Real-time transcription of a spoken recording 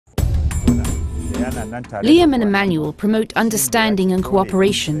Liam and Emmanuel promote understanding and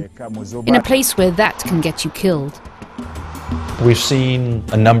cooperation in a place where that can get you killed. We've seen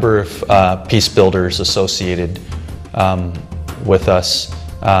a number of peace builders associated with us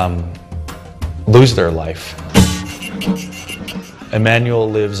lose their life. Emmanuel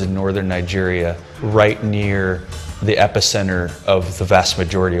lives in northern Nigeria, right near the epicenter of the vast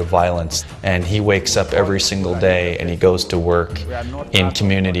majority of violence, and he wakes up every single day and he goes to work in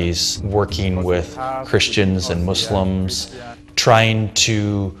communities, working with Christians and Muslims, trying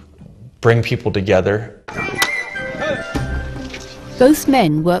to bring people together. Both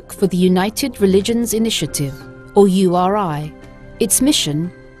men work for the United Religions Initiative, or URI. Its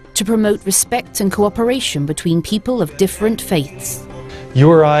mission: to promote respect and cooperation between people of different faiths.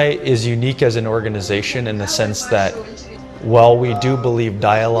 URI is unique as an organization in the sense that while we do believe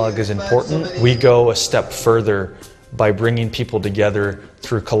dialogue is important, we go a step further by bringing people together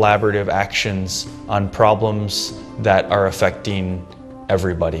through collaborative actions on problems that are affecting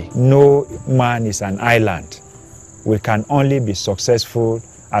everybody. No man is an island. We can only be successful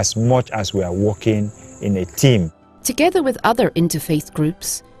as much as we are working in a team. Together with other interfaith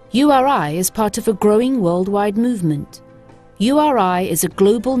groups, URI is part of a growing worldwide movement. URI is a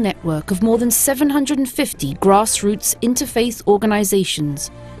global network of more than 750 grassroots interfaith organizations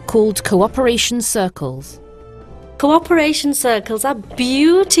called cooperation circles. Cooperation circles are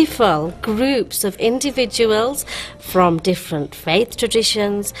beautiful groups of individuals from different faith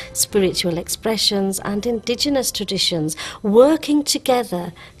traditions, spiritual expressions and indigenous traditions working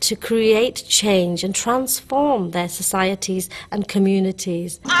together to create change and transform their societies and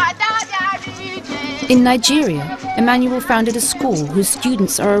communities. In Nigeria, Emmanuel founded a school whose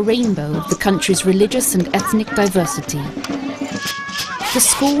students are a rainbow of the country's religious and ethnic diversity. The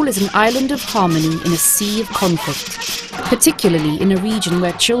school is an island of harmony in a sea of conflict, particularly in a region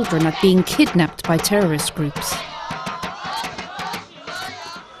where children are being kidnapped by terrorist groups.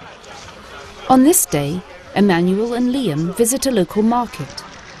 On this day, Emmanuel and Liam visit a local market.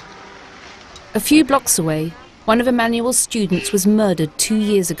 A few blocks away, one of Emmanuel's students was murdered 2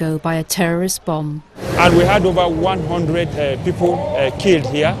 years ago by a terrorist bomb. And we had over 100 people killed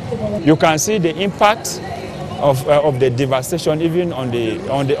here. You can see the impact of the devastation even on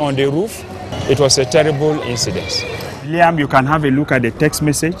the roof. It was a terrible incident. Liam, you can have a look at the text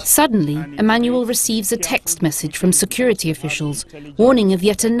message. Suddenly, Emmanuel receives a text message from security officials warning of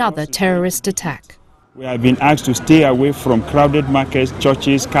yet another terrorist attack. We have been asked to stay away from crowded markets,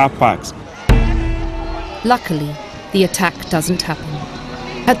 churches, car parks. Luckily, the attack doesn't happen.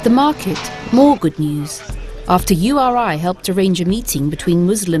 At the market, more good news. After URI helped arrange a meeting between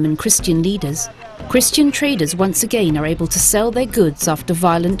Muslim and Christian leaders, Christian traders once again are able to sell their goods after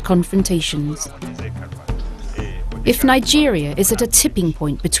violent confrontations. If Nigeria is at a tipping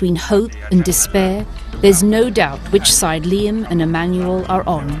point between hope and despair, there's no doubt which side Liam and Emmanuel are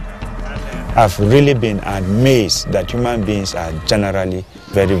on. I've really been amazed that human beings are generally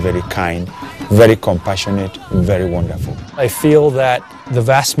very, very kind, very compassionate, very wonderful. I feel that the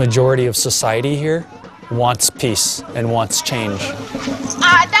vast majority of society here wants peace and wants change.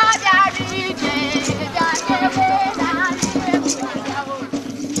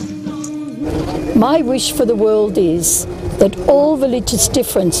 My wish for the world is that all religious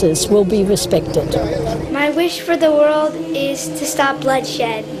differences will be respected. My wish for the world is to stop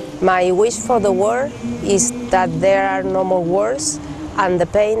bloodshed. My wish for the world is that there are no more wars and the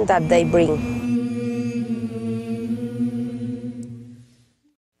pain that they bring.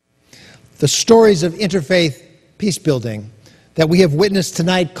 The stories of interfaith peace building that we have witnessed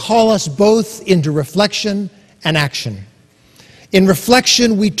tonight call us both into reflection and action. In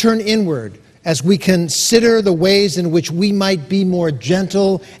reflection, we turn inward as we consider the ways in which we might be more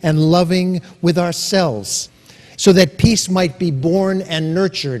gentle and loving with ourselves, so that peace might be born and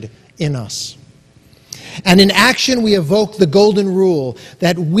nurtured in us. And in action, we evoke the golden rule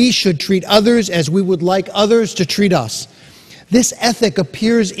that we should treat others as we would like others to treat us. This ethic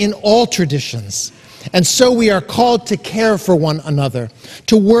appears in all traditions, and so we are called to care for one another,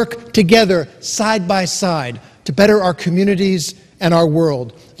 to work together side by side to better our communities and our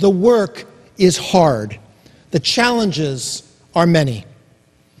world. The work is hard. The challenges are many.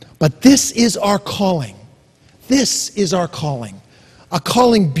 But this is our calling. This is our calling. A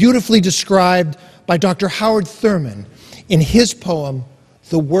calling beautifully described by Dr. Howard Thurman in his poem,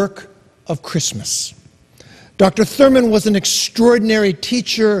 The Work of Christmas. Dr. Thurman was an extraordinary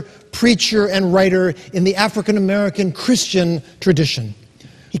teacher, preacher, and writer in the African-American Christian tradition.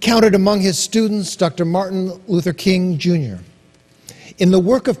 He counted among his students Dr. Martin Luther King, Jr. In The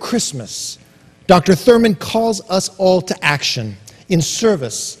Work of Christmas, Dr. Thurman calls us all to action in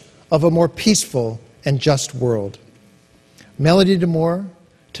service of a more peaceful and just world. Melody DeMore,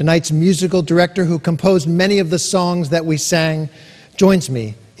 tonight's musical director who composed many of the songs that we sang, joins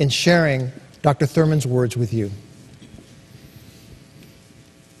me in sharing Dr. Thurman's words with you.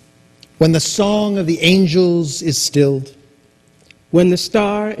 When the song of the angels is stilled, when the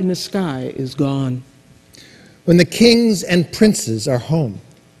star in the sky is gone, when the kings and princes are home,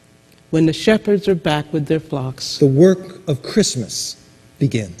 when the shepherds are back with their flocks, the work of Christmas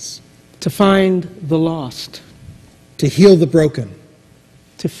begins. To find the lost, to heal the broken,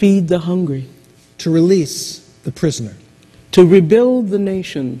 to feed the hungry, to release the prisoner, to rebuild the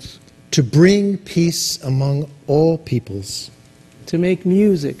nations, to bring peace among all peoples, to make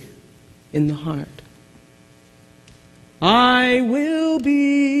music in the heart. I will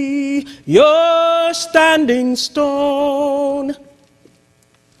be your standing stone.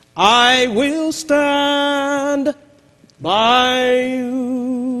 I will stand by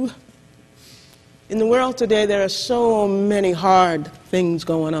you. In the world today, there are so many hard things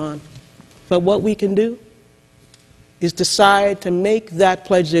going on. But what we can do is decide to make that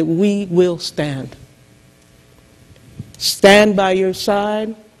pledge that we will stand. Stand by your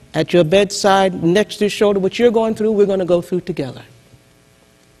side, at your bedside, next to your shoulder. What you're going through, we're going to go through together.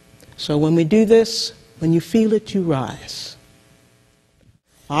 So when we do this, when you feel it, you rise.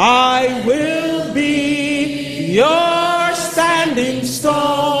 I will be your standing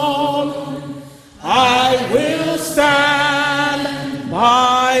stone. I will stand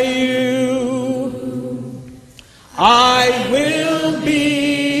by you. I will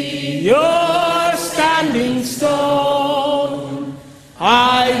be your standing stone.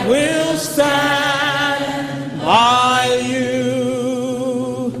 I will stand by you.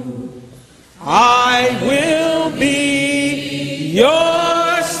 I will be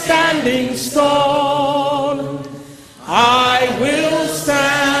your standing stone. I will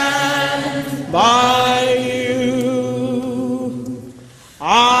stand by you.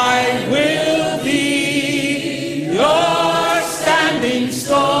 I will be your standing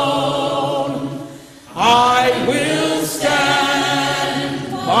stone. I will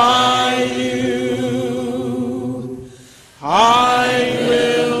stand by you. I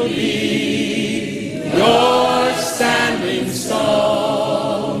will be your standing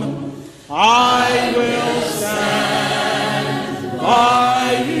stone. I will stand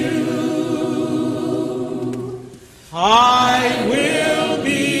by you. I will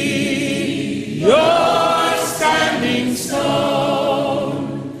be your standing stone.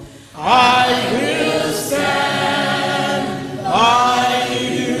 I will stand by you.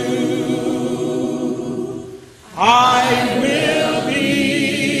 I will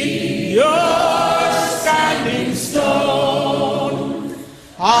be your standing stone.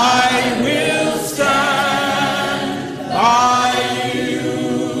 I will stand by you.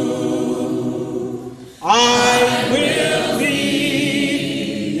 I will be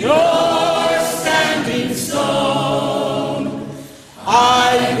your standing stone.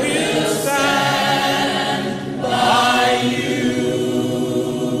 I will stand by you.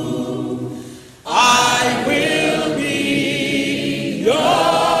 I will be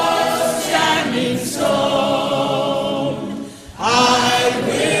your standing stone. I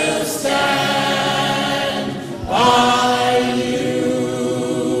will stand by you.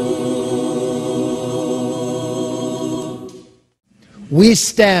 We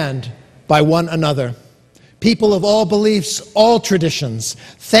stand by one another. People of all beliefs, all traditions,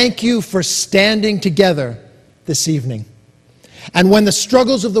 thank you for standing together this evening. And when the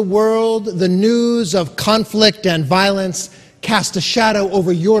struggles of the world, the news of conflict and violence cast a shadow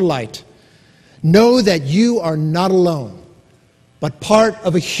over your light, know that you are not alone, but part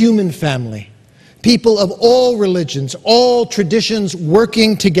of a human family. People of all religions, all traditions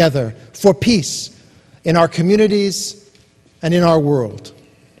working together for peace in our communities and in our world.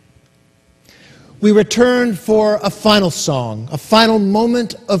 We return for a final song, a final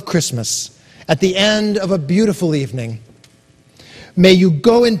moment of Christmas at the end of a beautiful evening. May you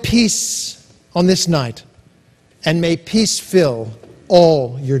go in peace on this night, and may peace fill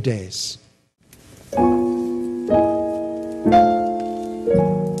all your days.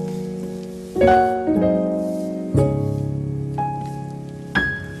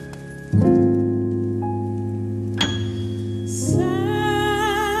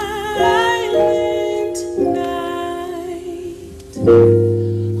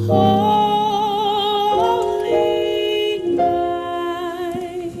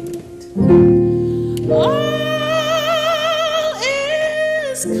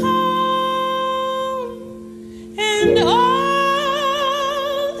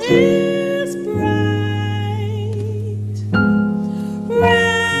 Is bright.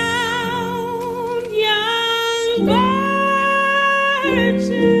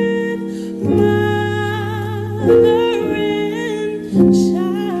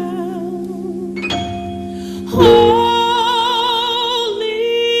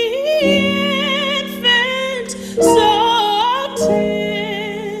 infant, so tender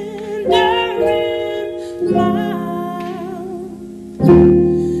and mild,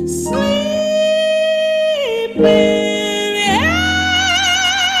 sleeping.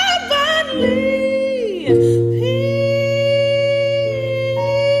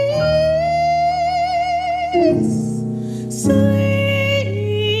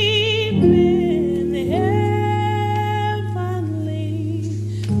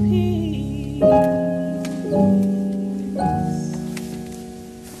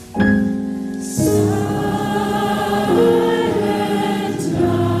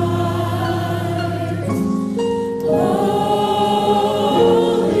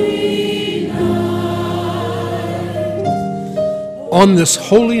 On this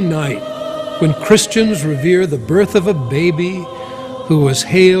holy night, when Christians revere the birth of a baby who was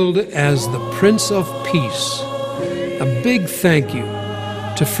hailed as the Prince of Peace, a big thank you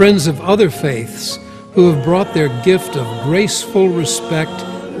to friends of other faiths who have brought their gift of graceful respect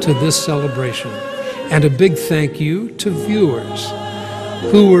to this celebration, and a big thank you to viewers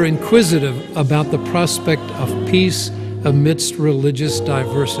who were inquisitive about the prospect of peace amidst religious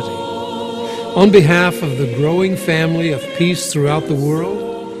diversity. On behalf of the growing family of peace throughout the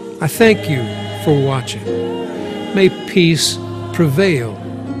world, I thank you for watching. May peace prevail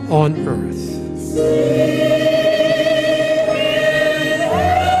on earth.